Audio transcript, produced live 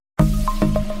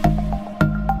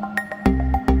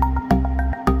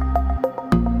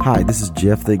Hi, this is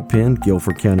Jeff Thigpen,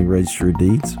 Guilford County Registrar of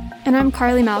Deeds. And I'm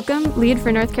Carly Malcolm, Lead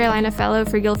for North Carolina Fellow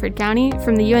for Guilford County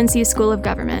from the UNC School of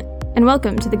Government. And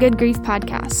welcome to the Good Grief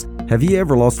Podcast. Have you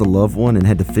ever lost a loved one and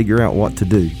had to figure out what to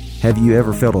do? Have you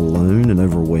ever felt alone and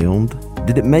overwhelmed?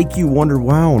 Did it make you wonder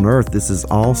why on earth this is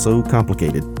all so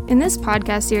complicated? In this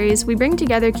podcast series, we bring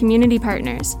together community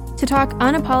partners to talk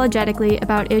unapologetically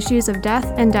about issues of death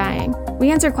and dying. We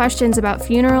answer questions about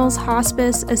funerals,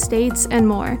 hospice, estates, and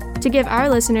more to give our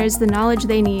listeners the knowledge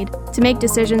they need to make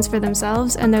decisions for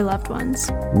themselves and their loved ones.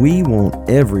 We want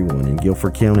everyone in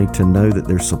Guilford County to know that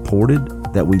they're supported,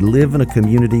 that we live in a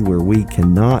community where we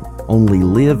can not only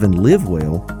live and live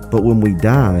well, but when we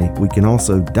die, we can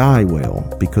also die well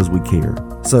because we care.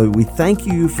 So we thank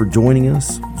you for joining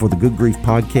us for the Good Grief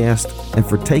Podcast and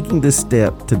for taking this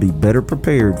step to be better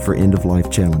prepared for end-of-life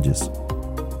challenges.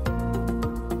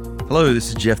 Hello, this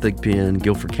is Jeff Thigpen,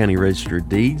 Guilford County Registrar of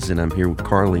Deeds, and I'm here with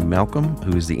Carly Malcolm,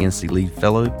 who is the NC Lead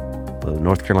Fellow of the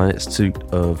North Carolina Institute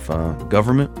of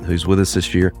Government, who's with us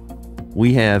this year.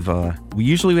 We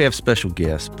usually have special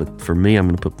guests, but for me, I'm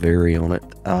going to put very on it.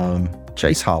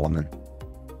 Chase Holleman.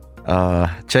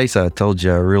 Chase, I told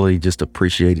you I really just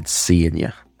appreciated seeing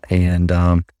you.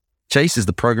 And Chase is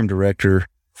the program director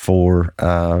for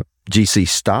GC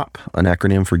STOP, an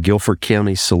acronym for Guilford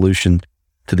County Solution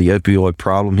to the Opioid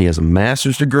Problem. He has a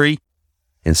master's degree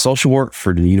in social work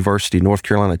for the University of North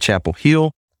Carolina, Chapel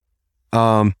Hill.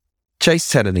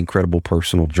 Chase had an incredible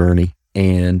personal journey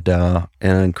and an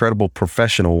incredible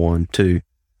professional one too,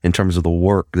 in terms of the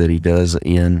work that he does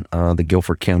in the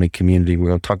Guilford County community. We're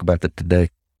going to talk about that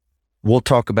today. We'll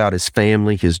talk about his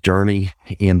family, his journey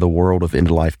in the world of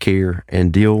end-of-life care,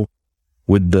 and deal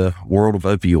with the world of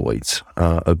opioids,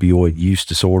 opioid use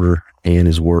disorder, and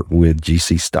his work with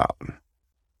GC STOP.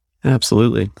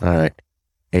 Absolutely. All right.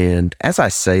 And as I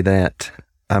say that,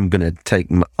 I'm going to take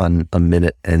a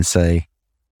minute and say,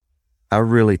 I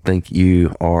really think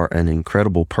you are an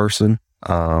incredible person.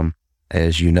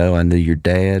 As you know, I knew your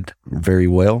dad very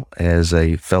well as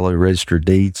a fellow Registrar of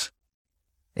Deeds.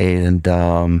 And,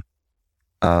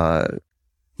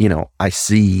 I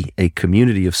see a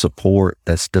community of support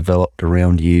that's developed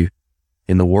around you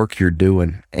in the work you're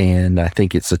doing. And I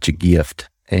think it's such a gift.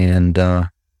 And I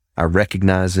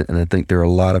recognize it. And I think there are a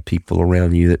lot of people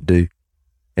around you that do.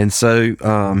 And so,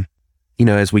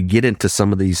 as we get into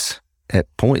some of these at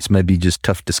points, maybe just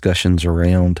tough discussions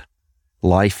around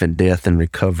life and death and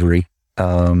recovery,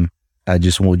 I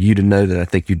just want you to know that I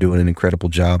think you're doing an incredible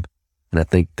job. And I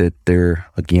think that there,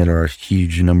 again, are a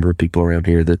huge number of people around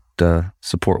here that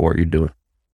support what you're doing.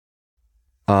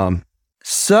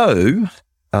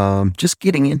 Just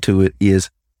getting into it is,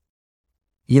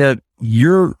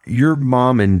 your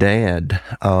mom and dad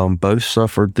both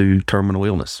suffered through terminal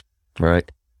illness,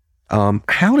 right?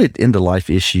 How did end-of-life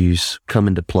issues come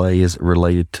into play as it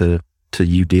related to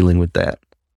you dealing with that?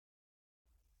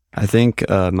 I think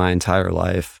my entire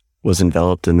life was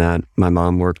enveloped in that. My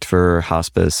mom worked for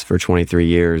hospice for 23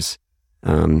 years,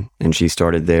 and she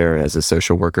started there as a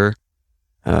social worker.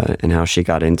 And how she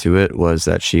got into it was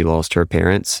that she lost her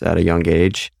parents at a young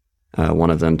age, one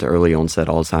of them to early onset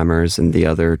Alzheimer's and the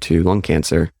other to lung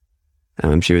cancer.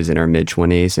 She was in her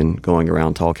mid-20s and going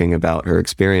around talking about her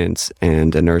experience,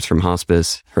 and a nurse from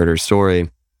hospice heard her story,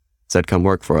 said, "Come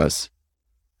work for us."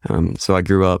 So I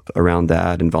grew up around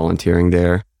that and volunteering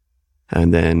there.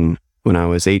 And then when I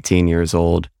was 18 years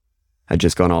old, I'd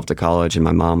just gone off to college, and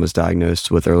my mom was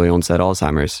diagnosed with early onset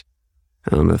Alzheimer's,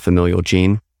 a familial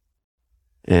gene.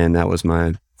 And that was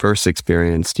my first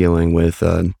experience dealing with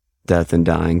death and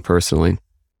dying personally.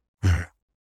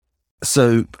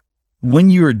 So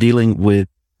when you were dealing with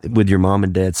your mom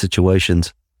and dad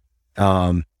situations,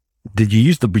 did you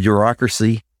use the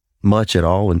bureaucracy much at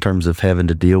all in terms of having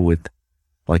to deal with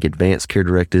like advanced care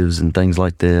directives and things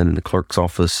like that in the clerk's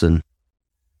office? And,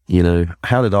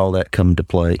 how did all that come to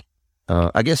play?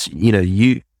 I guess,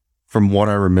 you, from what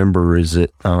I remember, is that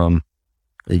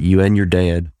you and your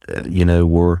dad,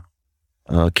 were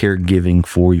caregiving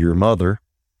for your mother,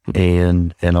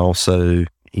 and also,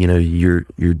 your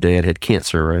dad had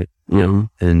cancer, right?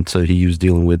 Mm-hmm. And so he was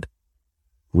dealing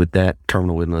with that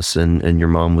terminal illness, and your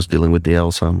mom was dealing with the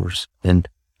Alzheimer's. And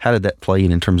how did that play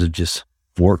in terms of just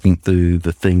working through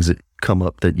the things that come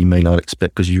up that you may not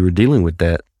expect because you were dealing with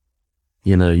that?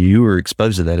 You were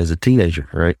exposed to that as a teenager,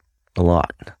 right? A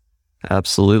lot.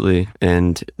 Absolutely.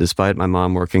 And despite my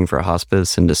mom working for a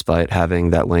hospice and despite having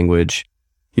that language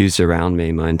used around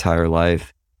me my entire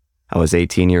life, I was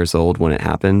 18 years old when it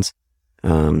happened.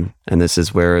 And this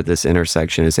is where this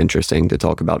intersection is interesting to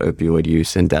talk about opioid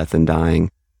use and death and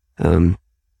dying.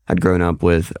 I'd grown up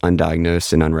with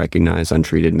undiagnosed and unrecognized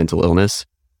untreated mental illness.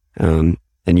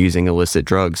 and using illicit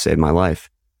drugs saved my life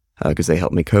because they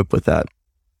helped me cope with that.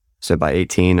 So by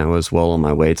 18, I was well on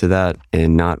my way to that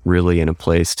and not really in a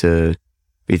place to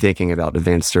be thinking about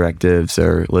advanced directives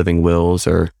or living wills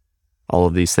or all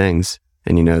of these things.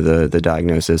 And, the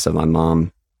diagnosis of my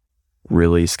mom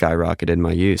really skyrocketed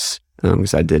my use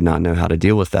because I did not know how to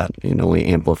deal with that. It only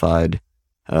amplified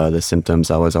the symptoms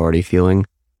I was already feeling.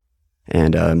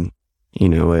 And, a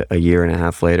year and a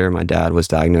half later, my dad was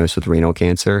diagnosed with renal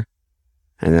cancer.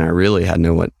 And then I really had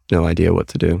no idea what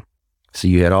to do. So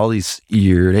you had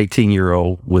you're an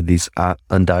 18-year-old with these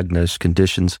undiagnosed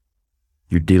conditions.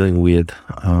 You're dealing with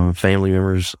family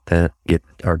members that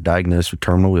are diagnosed with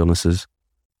terminal illnesses.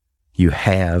 You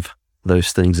have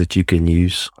those things that you can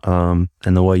use. And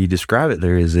the way you describe it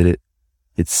there is that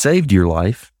it saved your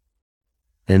life.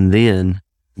 And then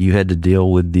you had to deal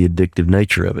with the addictive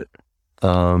nature of it.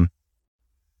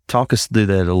 Talk us through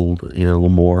that a little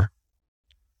more.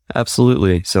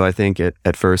 Absolutely. So I think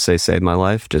at first they saved my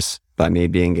life just by me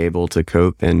being able to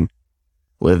cope and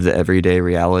live the everyday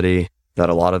reality that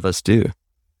a lot of us do.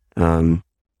 And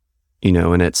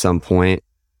at some point,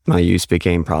 my use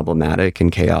became problematic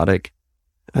and chaotic.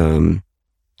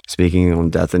 Speaking on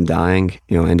death and dying,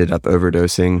 ended up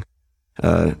overdosing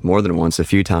more than once, a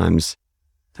few times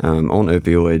on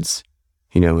opioids,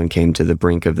 and came to the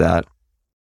brink of that.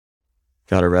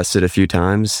 Got arrested a few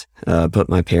times, put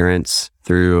my parents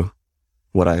through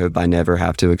what I hope I never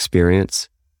have to experience,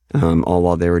 all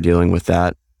while they were dealing with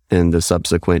that and the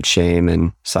subsequent shame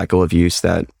and cycle of use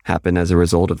that happened as a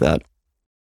result of that.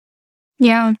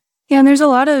 Yeah. Yeah, and there's a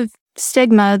lot of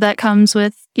stigma that comes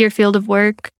with your field of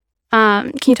work.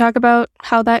 Can you talk about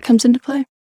how that comes into play?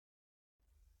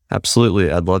 Absolutely.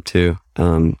 I'd love to.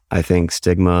 I think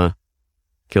stigma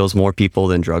kills more people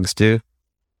than drugs do.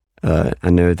 I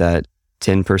know that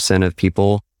 10% of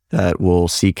people that will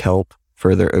seek help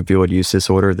for their opioid use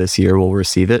disorder this year will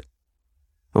receive it.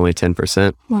 Only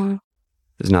 10%. Wow.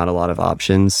 There's not a lot of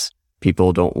options.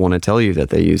 People don't want to tell you that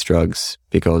they use drugs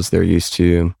because they're used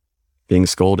to being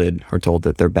scolded or told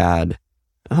that they're bad,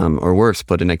 or worse,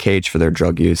 put in a cage for their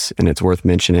drug use. And it's worth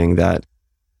mentioning that,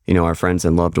 our friends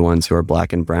and loved ones who are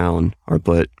Black and brown are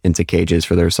put into cages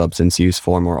for their substance use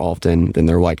far more often than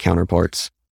their white counterparts.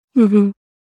 Mm-hmm.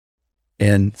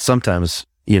 And sometimes,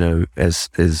 as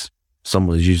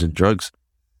someone is using drugs,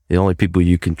 the only people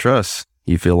you can trust,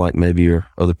 you feel like maybe are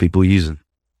other people using,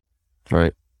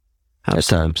 right? At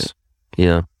times,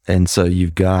 And so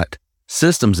you've got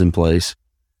systems in place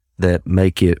that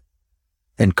make it,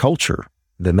 and culture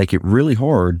that make it really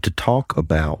hard to talk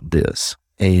about this,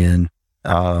 and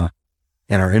our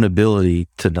inability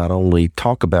to not only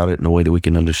talk about it in a way that we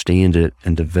can understand it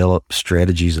and develop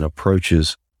strategies and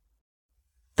approaches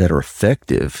that are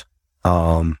effective,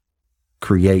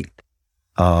 create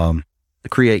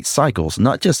cycles,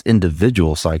 not just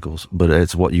individual cycles, but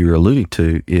it's what you're alluding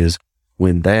to is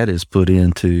when that is put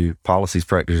into policies,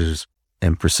 practices,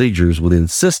 and procedures within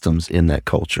systems in that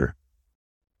culture,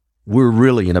 we're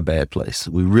really in a bad place.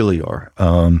 We really are.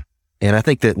 And I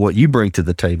think that what you bring to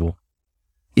the table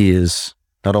is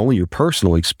not only your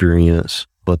personal experience,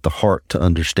 but the heart to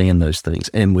understand those things.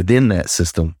 And within that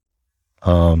system,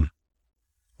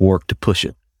 work to push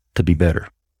it to be better.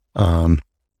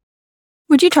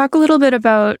 Would you talk a little bit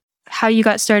about how you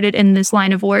got started in this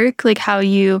line of work, like how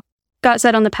you got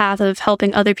set on the path of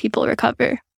helping other people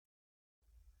recover?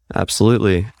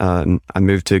 Absolutely. I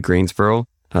moved to Greensboro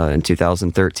in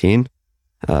 2013.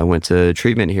 I went to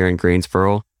treatment here in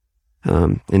Greensboro,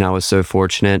 and I was so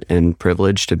fortunate and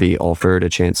privileged to be offered a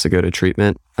chance to go to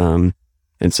treatment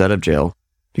instead of jail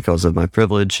because of my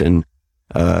privilege, and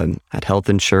had health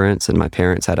insurance, and my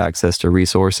parents had access to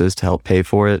resources to help pay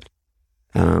for it.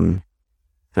 And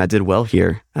I did well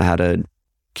here. I had a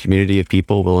community of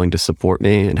people willing to support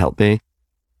me and help me.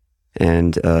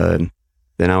 And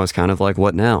then I was kind of like,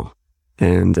 what now?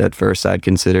 And at first I'd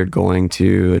considered going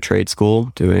to a trade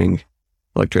school, doing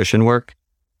electrician work.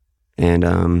 And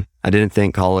I didn't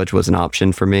think college was an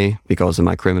option for me because of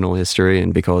my criminal history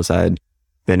and because I'd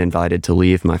been invited to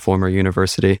leave my former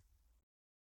university.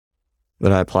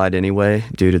 But I applied anyway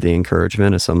due to the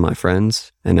encouragement of some of my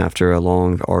friends. And after a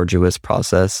long, arduous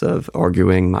process of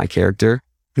arguing my character,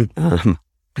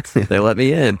 they let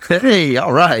me in. Hey,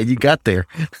 all right, you got there.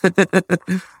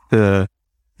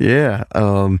 Yeah.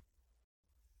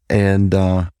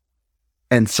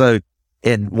 And so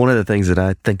one of the things that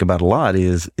I think about a lot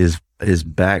is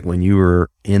back when you were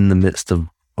in the midst of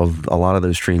a lot of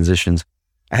those transitions,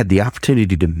 I had the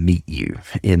opportunity to meet you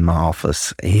in my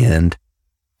office, and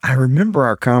I remember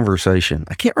our conversation.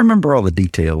 I can't remember all the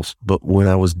details, but when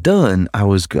I was done, I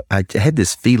had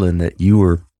this feeling that you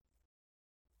were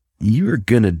you were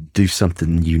going to do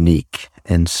something unique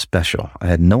and special. I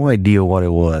had no idea what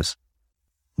it was,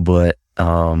 but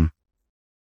I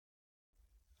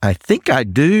think I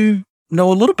do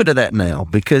know a little bit of that now,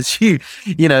 because you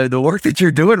know, the work that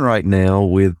you're doing right now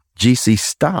with GC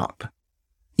Stop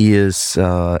is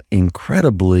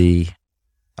incredibly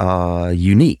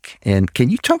unique. And can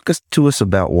you talk to us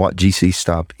about what GC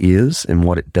Stop is and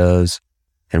what it does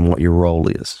and what your role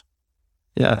is?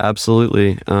 Yeah,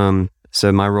 absolutely.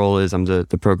 So my role is I'm the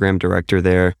program director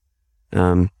there.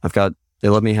 They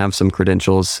let me have some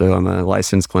credentials. So I'm a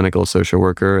licensed clinical social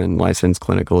worker and licensed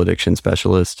clinical addiction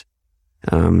specialist.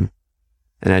 And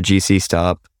at GC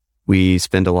Stop, we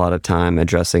spend a lot of time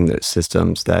addressing those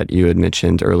systems that you had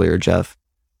mentioned earlier, Jeff,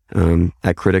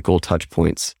 at critical touch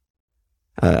points.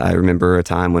 I remember a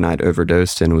time when I'd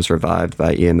overdosed and was revived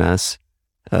by EMS,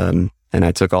 and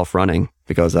I took off running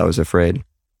because I was afraid.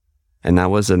 And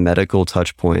that was a medical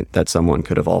touch point that someone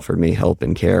could have offered me help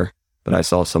and care, but I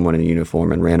saw someone in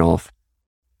uniform and ran off.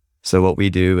 So what we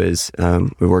do is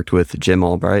we worked with Jim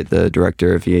Albright, the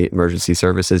director of emergency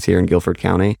services here in Guilford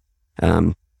County,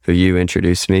 who you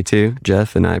introduced me to,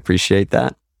 Jeff, and I appreciate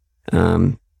that.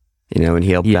 And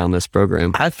he helped found this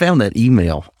program. I found that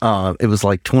email. It was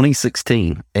like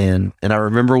 2016, and I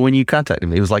remember when you contacted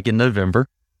me. It was like in November,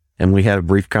 and we had a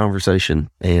brief conversation.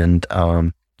 And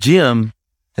Jim,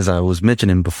 as I was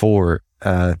mentioning before,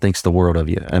 thinks the world of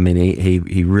you. I mean,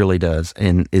 he really does,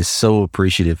 and is so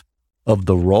appreciative of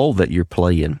the role that you're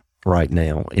playing right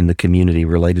now in the community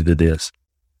related to this.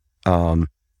 And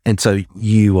so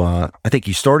you, I think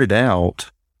you started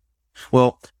out,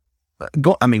 what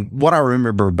I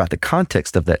remember about the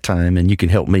context of that time, and you can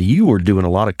help me, you were doing a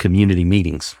lot of community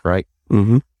meetings, right?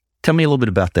 Mm-hmm. Tell me a little bit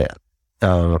about that.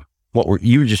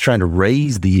 You were just trying to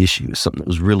raise the issue, something that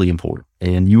was really important.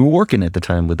 And you were working at the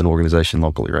time with an organization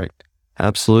locally, right?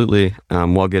 Absolutely.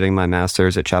 While getting my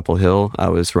master's at Chapel Hill, I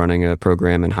was running a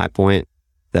program in High Point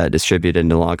that distributed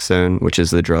naloxone, which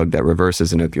is the drug that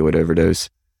reverses an opioid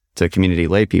overdose, to community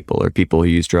lay people, or people who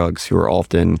use drugs, who are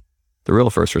often the real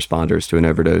first responders to an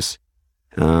overdose.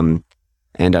 And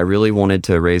I really wanted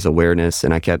to raise awareness,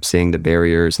 and I kept seeing the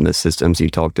barriers and the systems you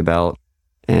talked about.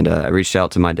 And I reached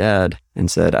out to my dad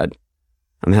and said,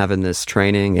 I'm having this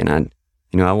training, and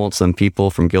I want some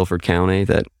people from Guilford County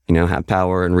that, have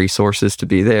power and resources to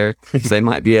be there, because they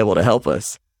might be able to help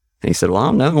us. And he said, well, I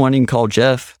don't know anyone you can call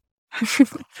Jeff.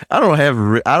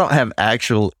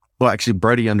 Actually,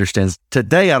 Brady understands.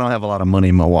 Today, I don't have a lot of money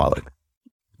in my wallet,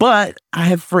 but I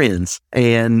have friends.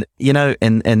 And,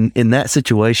 and in that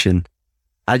situation,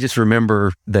 I just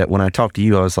remember that when I talked to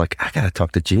you, I was like, I got to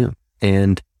talk to Jim.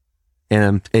 And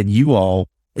you all,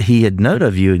 he had known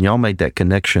of you, and y'all made that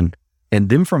connection. And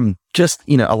then from just,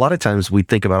 a lot of times we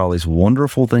think about all these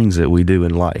wonderful things that we do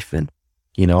in life and,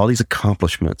 all these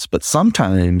accomplishments, but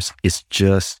sometimes it's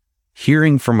just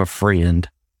hearing from a friend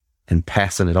and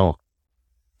passing it on.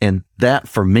 And that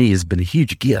for me has been a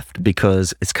huge gift,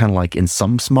 because it's kind of like, in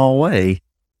some small way,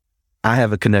 I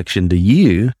have a connection to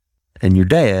you and your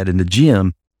dad and to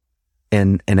Jim.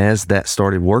 And as that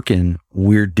started working,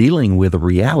 we're dealing with a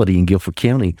reality in Guilford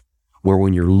County where,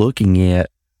 when you're looking at,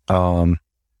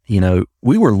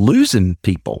 we were losing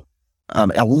people,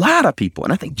 a lot of people.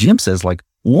 And I think Jim says like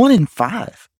 1 in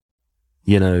 5,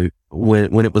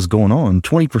 when it was going on,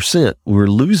 20%, we were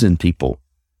losing people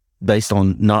based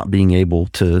on not being able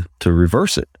to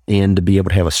reverse it and to be able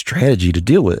to have a strategy to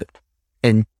deal with it.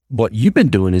 And what you've been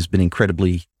doing has been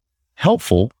incredibly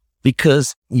helpful,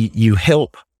 because you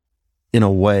help, in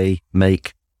a way,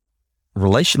 make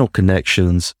relational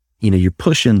connections. You're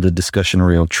pushing the discussion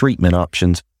around treatment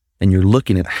options, and you're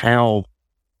looking at how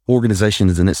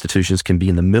organizations and institutions can be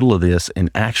in the middle of this and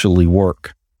actually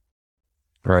work.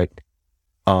 Right.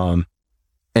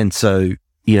 And so,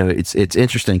 it's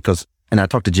interesting because, and I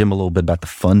talked to Jim a little bit about the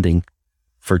funding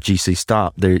for GC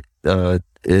Stop there, and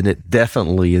it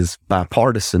definitely is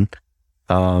bipartisan.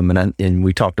 And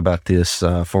we talked about this,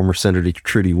 former Senator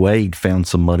Trudy Wade found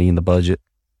some money in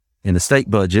the state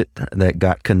budget that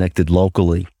got connected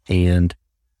locally and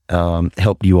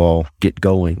helped you all get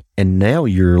going. And now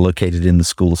you're located in the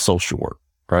School of Social Work,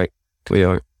 right? We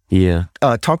are. Yeah.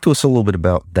 Talk to us a little bit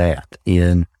about that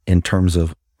in terms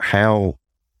of how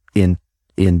in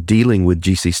dealing with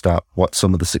GC Stop, what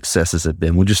some of the successes have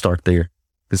been. We'll just start there.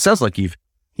 It sounds like you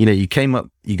came up,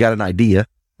 you got an idea,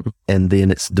 and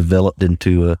then it's developed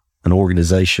into an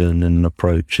organization and an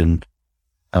approach. And,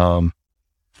 how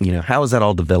has that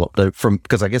all developed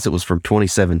because I guess it was from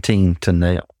 2017 to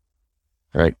now,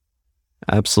 right?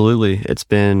 Absolutely. It's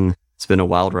been a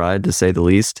wild ride, to say the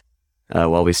least.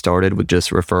 While we started with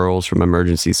just referrals from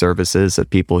emergency services of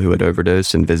people who had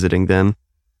overdosed and visiting them,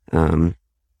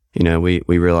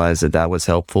 We realized that was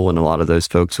helpful, and a lot of those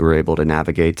folks were able to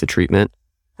navigate to treatment.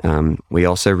 We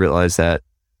also realized that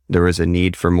there was a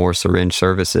need for more syringe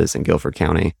services in Guilford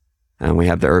County. We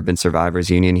have the Urban Survivors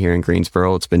Union here in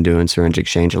Greensboro. It's been doing syringe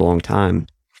exchange a long time.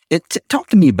 Talk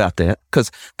to me about that,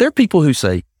 because there are people who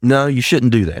say, no, you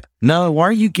shouldn't do that. No, why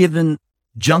are you giving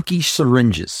junky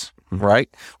syringes, right?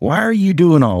 Why are you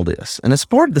doing all this? And it's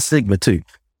part of the stigma too.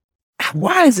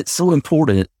 Why is it so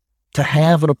important to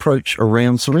have an approach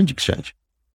around syringe exchange?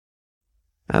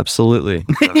 Absolutely.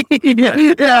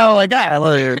 I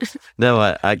love it.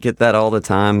 No, I get that all the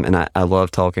time, and I love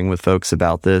talking with folks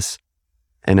about this.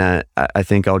 And I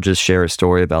think I'll just share a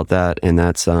story about that. And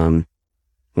that's when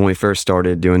we first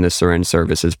started doing the syringe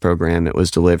services program, it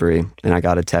was delivery. And I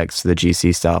got a text to the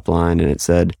GC stop line, and it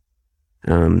said,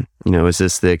 is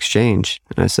this the exchange?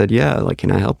 And I said, yeah, can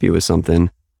I help you with something?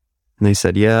 And they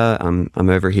said, yeah, I'm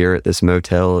over here at this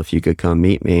motel if you could come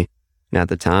meet me. And at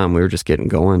the time, we were just getting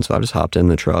going, so I just hopped in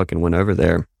the truck and went over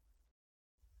there.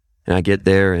 And I get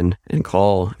there and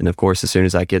call, and of course, as soon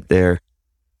as I get there,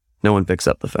 no one picks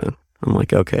up the phone. I'm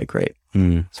like, okay, great.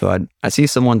 So I see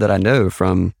someone that I know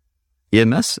from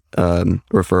EMS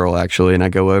referral, actually, and I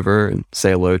go over and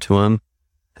say hello to him.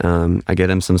 I get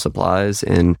him some supplies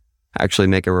and actually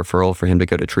make a referral for him to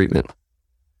go to treatment.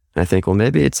 And I think, well,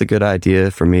 maybe it's a good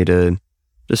idea for me to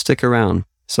just stick around.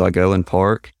 So I go and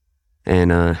park,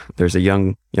 and there's a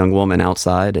young woman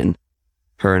outside, and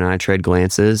her and I trade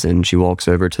glances, and she walks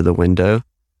over to the window,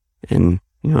 and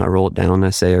I roll it down and I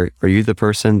say, are you the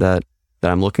person that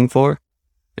I'm looking for?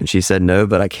 And she said, no,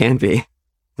 but I can be.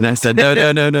 And I said, no,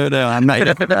 I'm not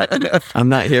here for that. I'm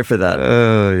not here for that.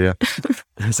 Oh, yeah.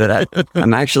 I said,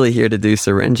 I'm actually here to do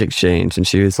syringe exchange. And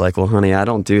she was like, well, honey, I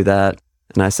don't do that.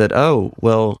 And I said, oh,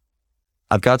 well,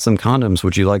 I've got some condoms.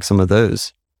 Would you like some of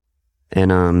those?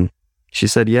 And she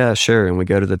said, yeah, sure. And we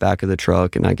go to the back of the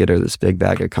truck, and I get her this big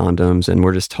bag of condoms, and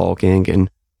we're just talking and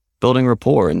building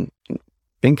rapport and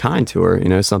being kind to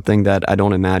her, something that I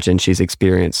don't imagine she's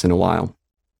experienced in a while.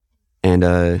 And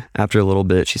after a little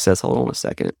bit, she says, hold on a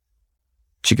second.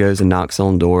 She goes and knocks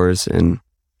on doors, and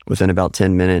within about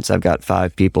 10 minutes, I've got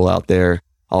 5 people out there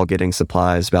all getting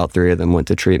supplies. About 3 of them went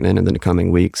to treatment in the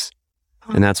coming weeks.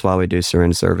 And that's why we do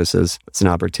syringe services. It's an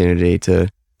opportunity to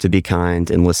be kind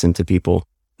and listen to people.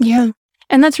 Yeah.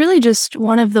 And that's really just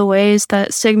one of the ways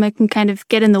that stigma can kind of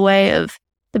get in the way of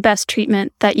the best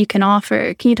treatment that you can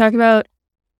offer. Can you talk about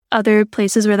other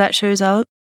places where that shows up?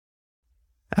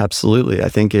 Absolutely. I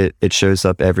think it shows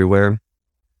up everywhere.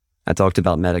 I talked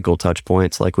about medical touch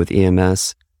points like with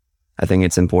EMS. I think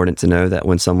it's important to know that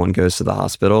when someone goes to the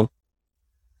hospital,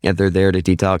 if they're there to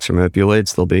detox from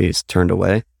opioids, they'll be turned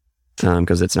away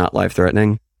because it's not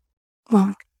life-threatening.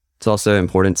 Well, it's also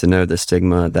important to know the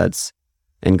stigma that's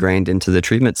ingrained into the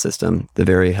treatment system, the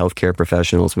very healthcare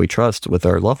professionals we trust with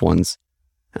our loved ones.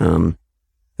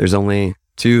 There's only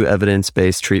 2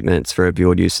 evidence-based treatments for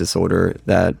opioid use disorder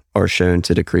that are shown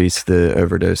to decrease the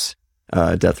overdose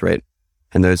death rate,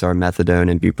 and those are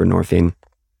methadone and buprenorphine.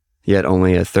 Yet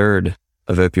only a third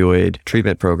of opioid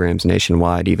treatment programs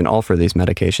nationwide even offer these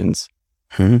medications.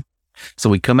 So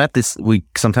we come at this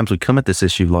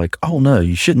issue like, oh no,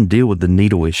 you shouldn't deal with the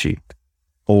needle issue.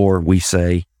 Or we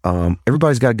say,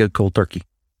 everybody's got to go cold turkey.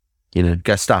 Got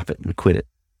to stop it and quit it.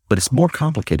 But it's more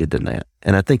complicated than that.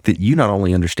 And I think that you not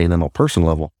only understand that on a personal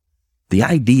level, the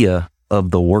idea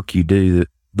of the work you do,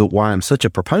 why I'm such a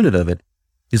proponent of it,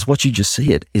 is what you just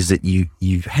said, is that you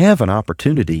have an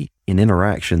opportunity in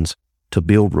interactions to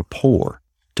build rapport,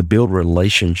 to build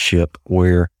relationship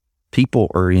where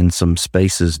people are in some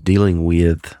spaces dealing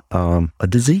with a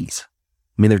disease.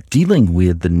 I mean, they're dealing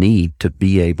with the need to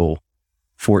be able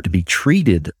for it to be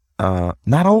treated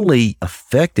not only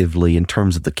effectively in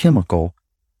terms of the chemical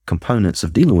components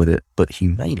of dealing with it, but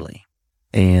humanely.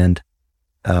 And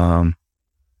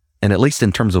at least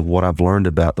in terms of what I've learned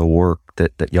about the work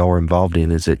that y'all are involved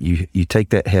in, is that you take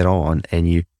that head on,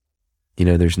 and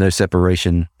there's no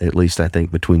separation, at least I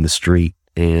think, between the street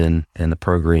and the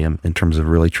program in terms of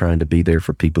really trying to be there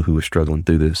for people who are struggling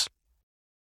through this.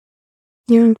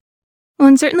 Yeah. Well,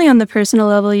 and certainly on the personal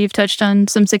level, you've touched on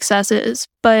some successes,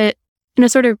 but in a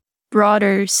sort of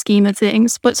broader scheme of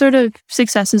things, what sort of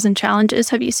successes and challenges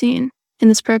have you seen in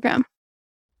this program?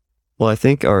 Well, I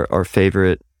think our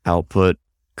favorite output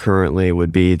currently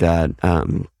would be that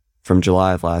from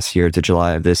July of last year to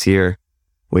July of this year,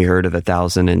 we heard of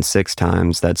 1,006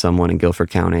 times that someone in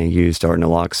Guilford County used our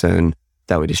naloxone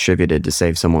that we distributed to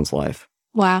save someone's life.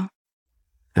 Wow.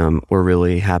 We're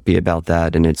really happy about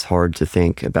that, and it's hard to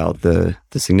think about the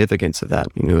significance of that.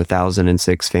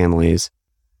 1,006 families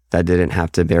that didn't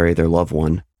have to bury their loved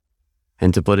one.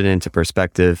 And to put it into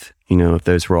perspective, if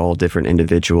those were all different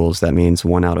individuals, that means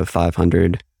 1 out of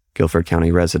 500 Guilford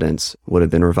County residents would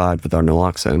have been revived with our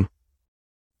naloxone.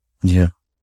 Yeah.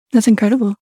 That's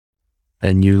incredible.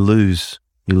 And you lose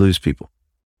people.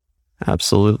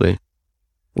 Absolutely.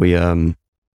 We, more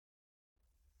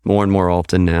and more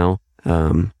often now,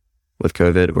 with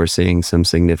COVID, we're seeing some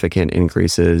significant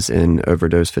increases in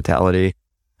overdose fatality,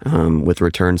 with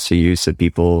returns to use of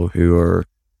people who are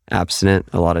abstinent.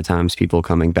 A lot of times people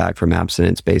coming back from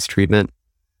abstinence-based treatment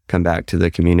come back to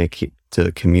the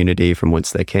community from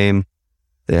whence they came.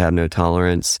 They have no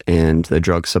tolerance, and the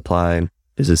drug supply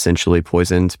is essentially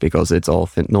poisoned because it's all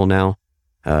fentanyl now.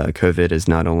 COVID has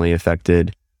not only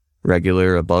affected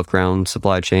regular above ground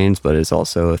supply chains, but it's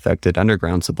also affected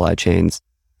underground supply chains,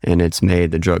 and it's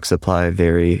made the drug supply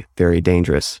very, very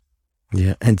dangerous.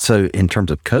 Yeah. And so in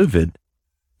terms of COVID,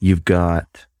 you've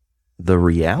got the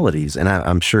realities, and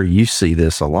I'm sure you see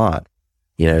this a lot.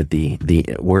 How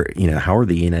are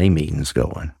the NA meetings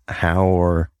going?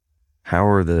 How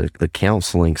are the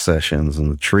counseling sessions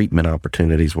and the treatment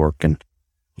opportunities working?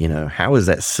 How is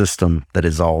that system that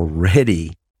is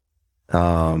already,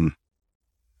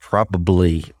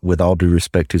 probably, with all due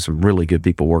respect to some really good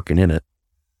people working in it,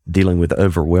 dealing with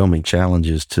overwhelming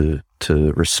challenges to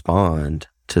respond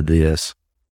to this?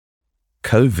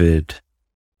 COVID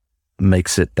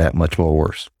makes it that much more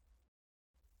worse.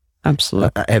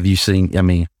 Absolutely. Have you seen,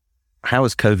 how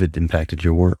has COVID impacted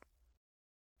your work?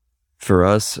 For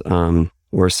us,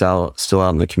 we're still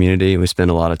out in the community. We spend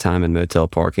a lot of time in motel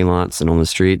parking lots and on the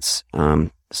streets.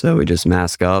 So we just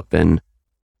mask up and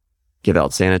give out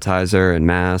sanitizer and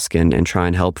mask and try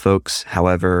and help folks.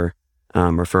 However,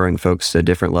 referring folks to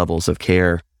different levels of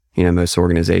care. Most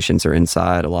organizations are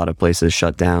inside. A lot of places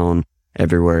shut down.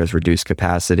 Everywhere is reduced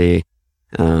capacity.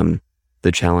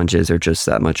 The challenges are just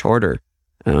that much harder.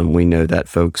 We know that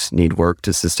folks need work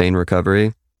to sustain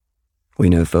recovery. We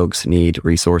know folks need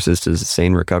resources to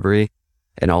sustain recovery,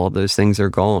 and all of those things are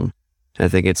gone. I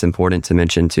think it's important to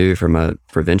mention too, from a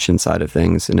prevention side of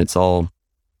things, and it's all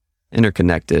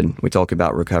interconnected. We talk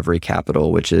about recovery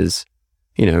capital, which is,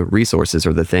 resources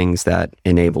are the things that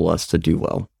enable us to do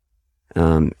well.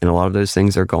 And a lot of those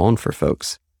things are gone for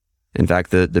folks. In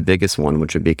fact, the biggest one,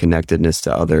 which would be connectedness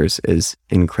to others, is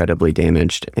incredibly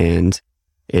damaged, and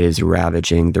it is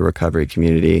ravaging the recovery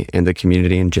community and the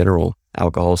community in general.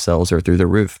 Alcohol sales are through the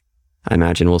roof. I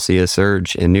imagine we'll see a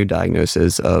surge in new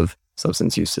diagnoses of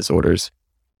substance use disorders.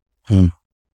 Can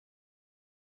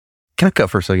I cut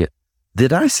for a second?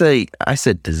 Did I said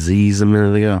disease a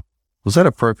minute ago? Was that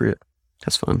appropriate?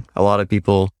 That's fun. A lot of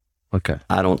people, okay.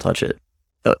 I don't touch it.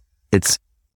 It's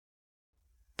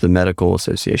the medical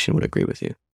association would agree with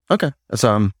you. Okay.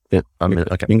 So okay. You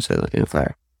can say that. Yeah.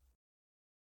 Fire.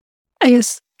 I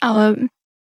guess, do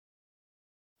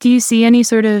you see any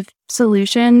sort of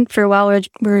solution for while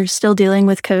we're still dealing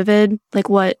with COVID? Like,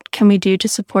 what can we do to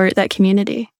support that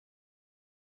community?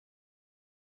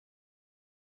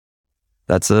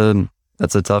 That's a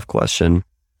tough question.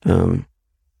 I'm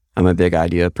a big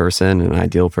idea person, an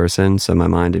ideal person, so my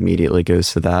mind immediately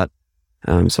goes to that.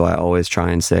 So I always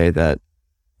try and say that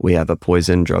we have a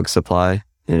poison drug supply,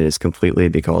 and it is completely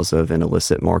because of an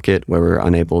illicit market where we're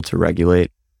unable to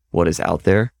regulate what is out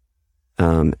there.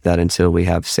 That until we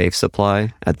have safe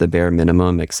supply, at the bare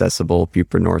minimum, accessible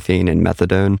buprenorphine and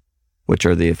methadone, which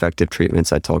are the effective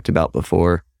treatments I talked about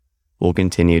before, we'll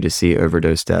continue to see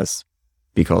overdose deaths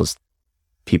because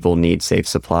people need safe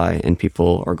supply and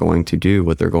people are going to do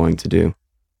what they're going to do.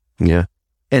 Yeah.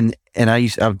 And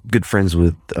I'm good friends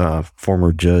with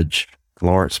former Judge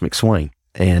Lawrence McSwain,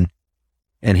 and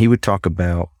he would talk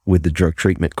about with the drug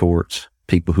treatment courts,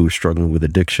 people who are struggling with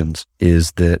addictions,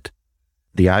 is that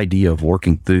the idea of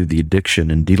working through the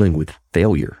addiction and dealing with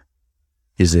failure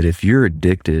is that if you're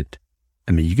addicted,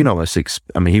 you can almost,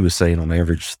 he was saying on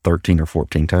average 13 or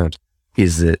 14 times,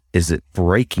 is that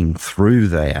breaking through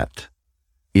that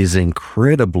is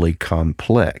incredibly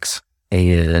complex.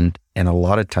 And a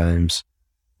lot of times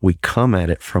we come at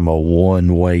it from a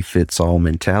one-way-fits-all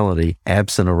mentality,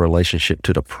 absent a relationship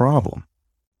to the problem.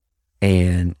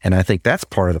 And I think that's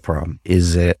part of the problem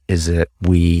is that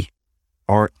we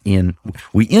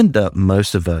end up,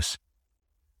 most of us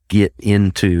get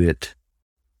into it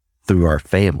through our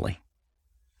family.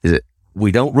 Is it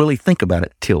we don't really think about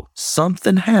it till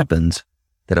something happens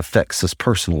that affects us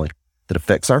personally, that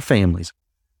affects our families,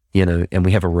 and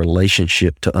we have a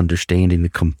relationship to understanding the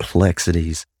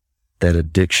complexities that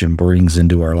addiction brings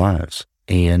into our lives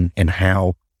and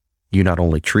how you not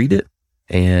only treat it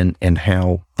and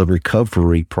how the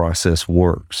recovery process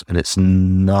works. And it's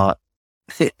not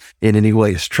in any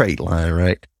way a straight line,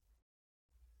 right?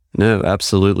 No,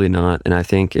 absolutely not. And I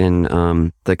think in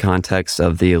the context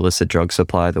of the illicit drug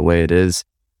supply the way it is,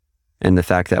 and the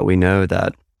fact that we know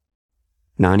that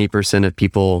 90% of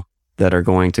people that are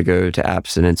going to go to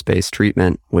abstinence-based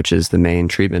treatment, which is the main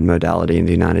treatment modality in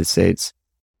the United States,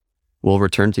 will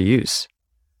return to use.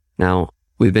 Now,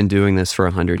 we've been doing this for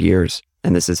 100 years,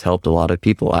 and this has helped a lot of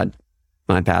people.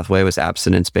 My pathway was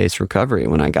abstinence-based recovery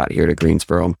when I got here to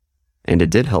Greensboro, and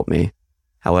it did help me.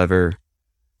 However,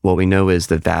 what we know is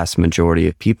the vast majority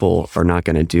of people are not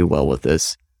going to do well with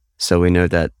this. So we know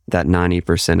that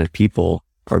 90% of people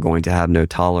are going to have no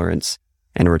tolerance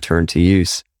and return to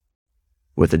use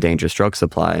with a dangerous drug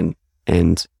supply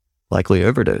and likely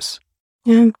overdose.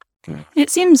 Yeah. It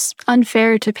seems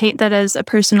unfair to paint that as a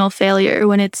personal failure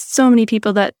when it's so many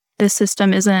people that this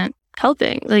system isn't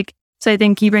helping. So I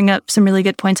think you bring up some really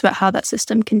good points about how that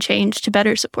system can change to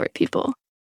better support people.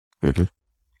 Mm-hmm.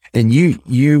 And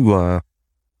you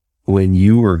when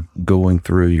you were going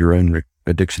through your own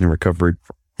addiction and recovery,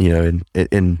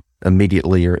 in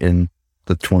immediately or in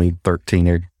the 2013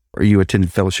 area, or you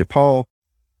attended Fellowship Hall,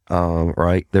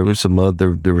 right? There were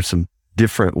some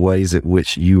different ways at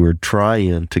which you were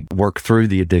trying to work through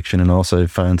the addiction and also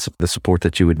find the support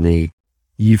that you would need.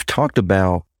 You've talked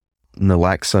about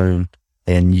naloxone,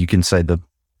 and you can say the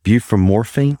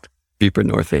buprenorphine.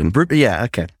 Yeah,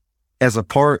 okay. As a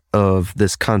part of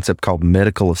this concept called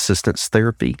medical assistance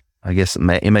therapy, I guess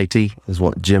MAT is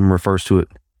what Jim refers to it.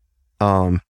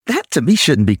 That to me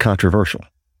shouldn't be controversial.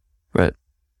 Right.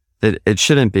 It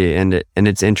shouldn't be. And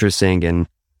it's interesting. And,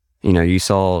 you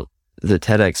saw the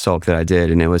TEDx talk that I did,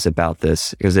 and it was about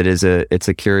this because it's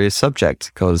a curious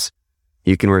subject, because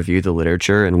you can review the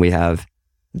literature, and we have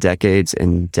decades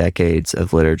and decades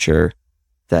of literature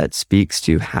that speaks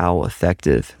to how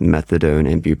effective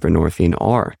methadone and buprenorphine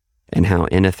are and how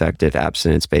ineffective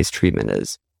abstinence-based treatment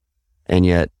is. And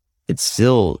yet it's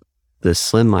still the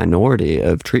slim minority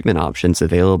of treatment options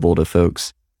available to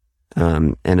folks.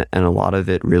 And a lot of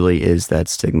it really is that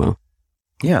stigma.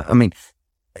 Yeah. I mean,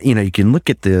 you can look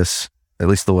at this, at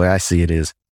least the way I see it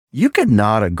is, you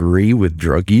cannot agree with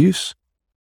drug use,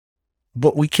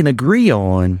 but we can agree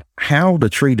on how to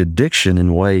treat addiction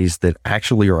in ways that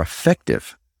actually are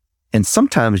effective. And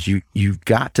sometimes you've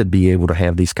got to be able to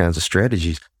have these kinds of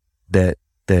strategies that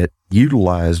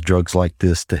utilize drugs like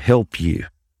this to help you.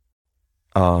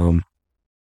 And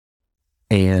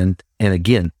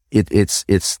again,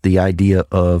 it's the idea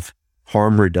of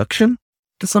harm reduction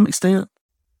to some extent.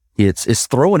 It's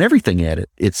throwing everything at it.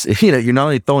 It's, you're not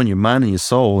only throwing your mind and your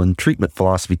soul and treatment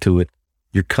philosophy to it,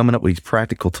 you're coming up with these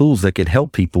practical tools that could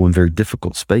help people in very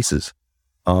difficult spaces,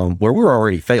 where we're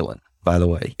already failing, by the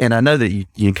way. And I know that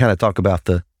you kind of talk about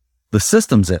the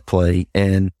systems at play.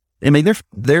 And I mean,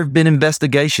 there have been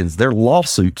investigations, there are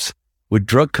lawsuits with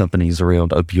drug companies around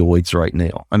opioids right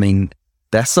now. I mean,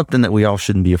 that's something that we all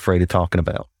shouldn't be afraid of talking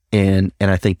about. And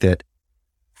I think that,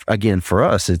 again, for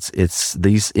us, it's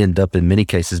these end up in many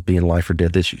cases being life or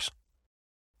death issues.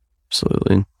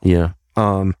 Absolutely. Yeah.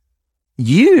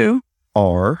 You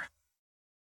are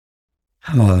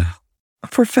a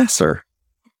Professor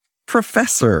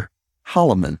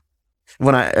Holleman.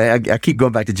 When I keep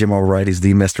going back to Jim Albright, he's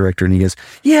the EMS director, and he goes,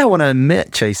 yeah, when I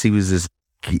met Chase, he was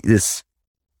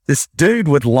this dude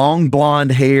with long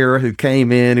blonde hair who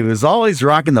came in, who was always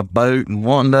rocking the boat and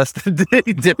wanting us to do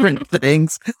different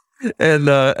things. And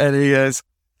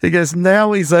he goes,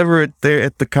 now he's over at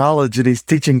the college and he's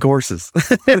teaching courses.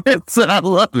 And I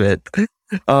love it.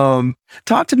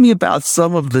 Talk to me about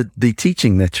some of the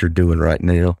teaching that you're doing right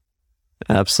now.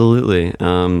 Absolutely.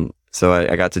 So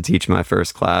I got to teach my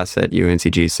first class at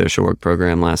UNCG's social work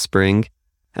program last spring,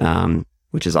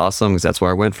 which is awesome because that's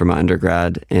where I went for my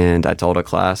undergrad. And I taught a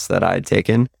class that I had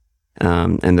taken,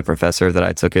 and the professor that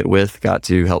I took it with got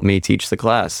to help me teach the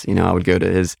class. I would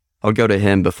go to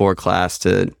him before class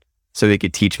so he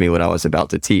could teach me what I was about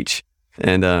to teach.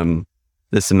 And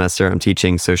this semester I'm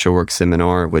teaching social work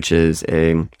seminar, which is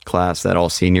a class that all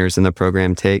seniors in the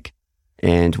program take.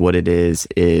 And what it is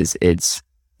it's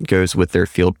goes with their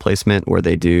field placement, where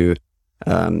they do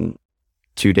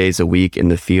 2 days a week in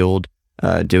the field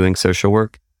doing social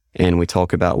work. And we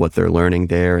talk about what they're learning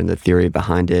there and the theory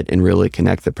behind it and really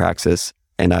connect the praxis.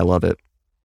 And I love it.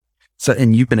 So,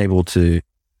 and you've been able to,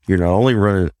 you're not only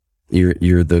running,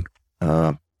 you're the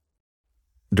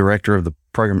director of the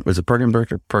program, was it program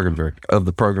director of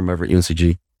the program over at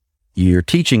UNCG. You're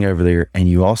teaching over there, and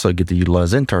you also get to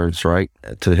utilize interns, right,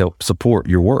 to help support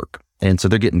your work. And so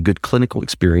they're getting good clinical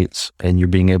experience, and you're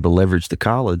being able to leverage the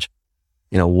college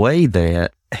in a way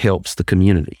that helps the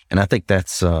community. And I think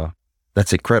that's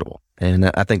incredible.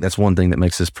 And I think that's one thing that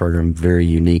makes this program very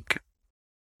unique.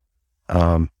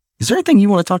 Is there anything you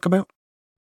want to talk about?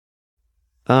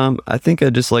 I think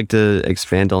I'd just like to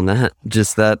expand on that.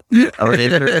 Just that our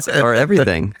interns are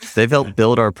everything. They've helped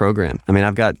build our program. I mean,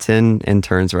 I've got 10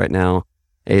 interns right now.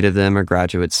 8 of them are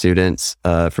graduate students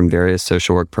from various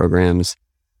social work programs.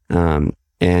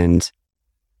 And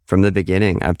from the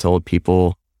beginning, I've told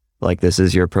people, like, this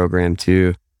is your program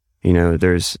too. You know,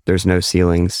 there's no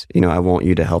ceilings. You know, I want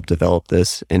you to help develop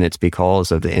this. And it's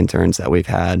because of the interns that we've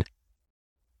had,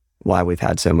 why we've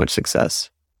had so much success.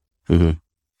 Mm-hmm.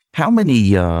 How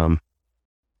many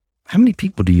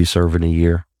people do you serve in a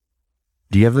year?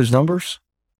 Do you have those numbers?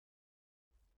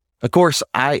 Of course,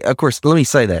 let me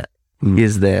say that,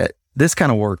 is that this kind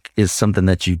of work is something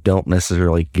that you don't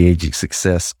necessarily gauge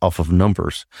success off of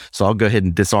numbers. So I'll go ahead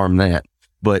and disarm that.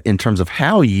 But in terms of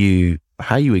how you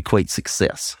equate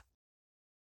success.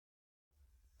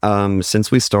 Since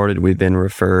we started, we've been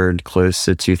referred close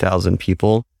to 2,000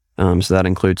 people. So that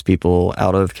includes people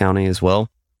out of county as well.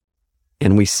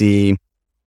 And we see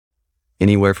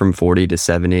anywhere from 40 to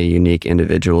 70 unique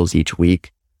individuals each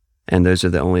week. And those are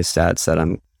the only stats that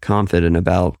I'm confident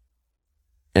about.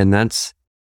 And that's,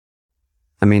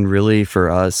 I mean, really for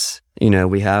us, you know,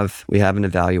 we have an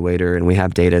evaluator and we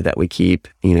have data that we keep,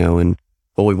 you know, and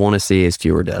what we want to see is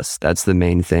fewer deaths. That's the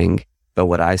main thing. But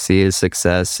what I see as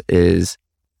success is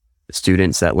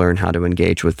students that learn how to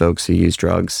engage with folks who use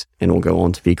drugs and will go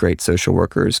on to be great social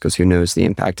workers, because who knows the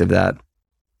impact of that.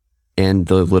 And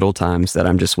the little times that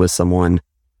I'm just with someone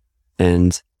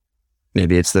and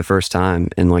maybe it's the first time.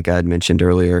 And like I had mentioned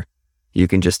earlier, you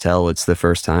can just tell it's the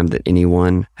first time that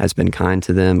anyone has been kind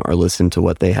to them or listened to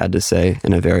what they had to say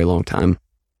in a very long time.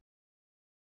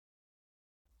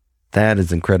 That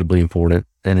is incredibly important,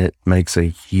 and it makes a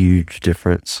huge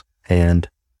difference. And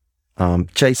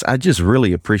Chase, I just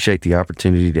really appreciate the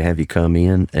opportunity to have you come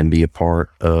in and be a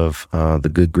part of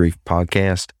the Good Grief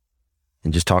podcast.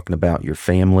 And just talking about your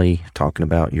family, talking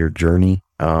about your journey,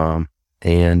 and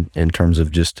in terms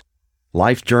of just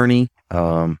life journey,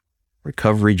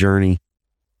 recovery journey,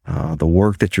 the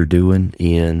work that you're doing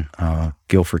in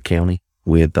Guilford County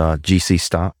with GC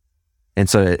Stop. And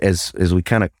so as we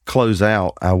kind of close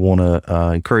out, I want to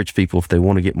encourage people, if they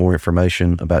want to get more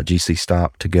information about GC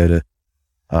Stop, to go to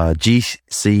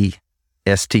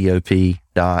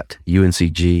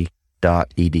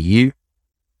gcstop.uncg.edu.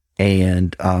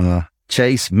 And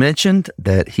Chase mentioned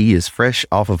that he is fresh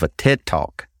off of a TED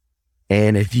Talk.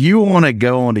 And if you want to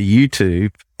go onto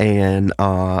YouTube and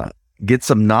get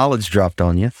some knowledge dropped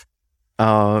on you,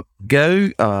 go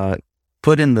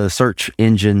put in the search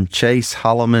engine Chase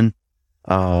Holleman,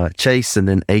 Chase and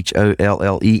then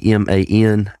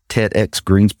Holleman, TEDx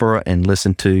Greensboro, and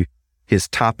listen to his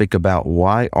topic about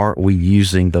why aren't we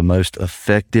using the most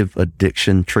effective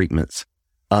addiction treatments?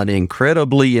 An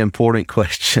incredibly important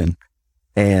question.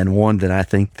 And one that I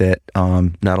think that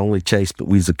not only Chase, but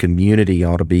we as a community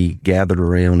ought to be gathered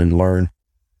around and learn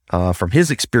from his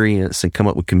experience and come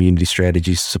up with community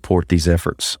strategies to support these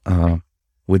efforts.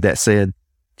 With that said,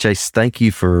 Chase, thank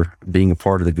you for being a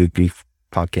part of the Good Grief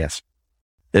podcast.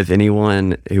 If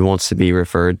anyone who wants to be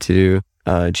referred to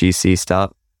GC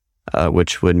Stop,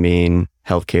 which would mean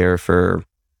healthcare for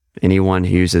anyone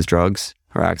who uses drugs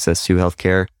or access to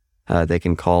healthcare, they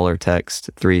can call or text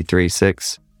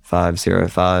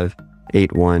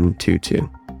 336-505-8122.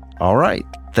 All right.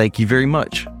 Thank you very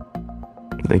much.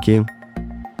 Thank you.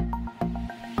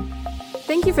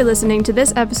 Thank you for listening to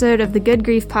this episode of the Good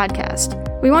Grief podcast.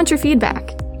 We want your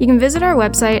feedback. You can visit our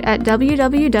website at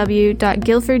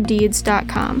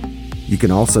www.guilforddeeds.com. You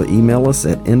can also email us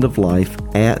at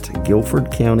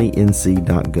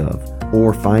endoflife@guilfordcountync.gov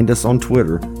or find us on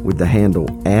Twitter with the handle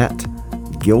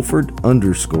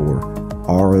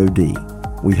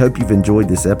 @Guilford_ROD. We hope you've enjoyed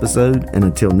this episode, and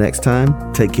until next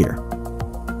time, take care.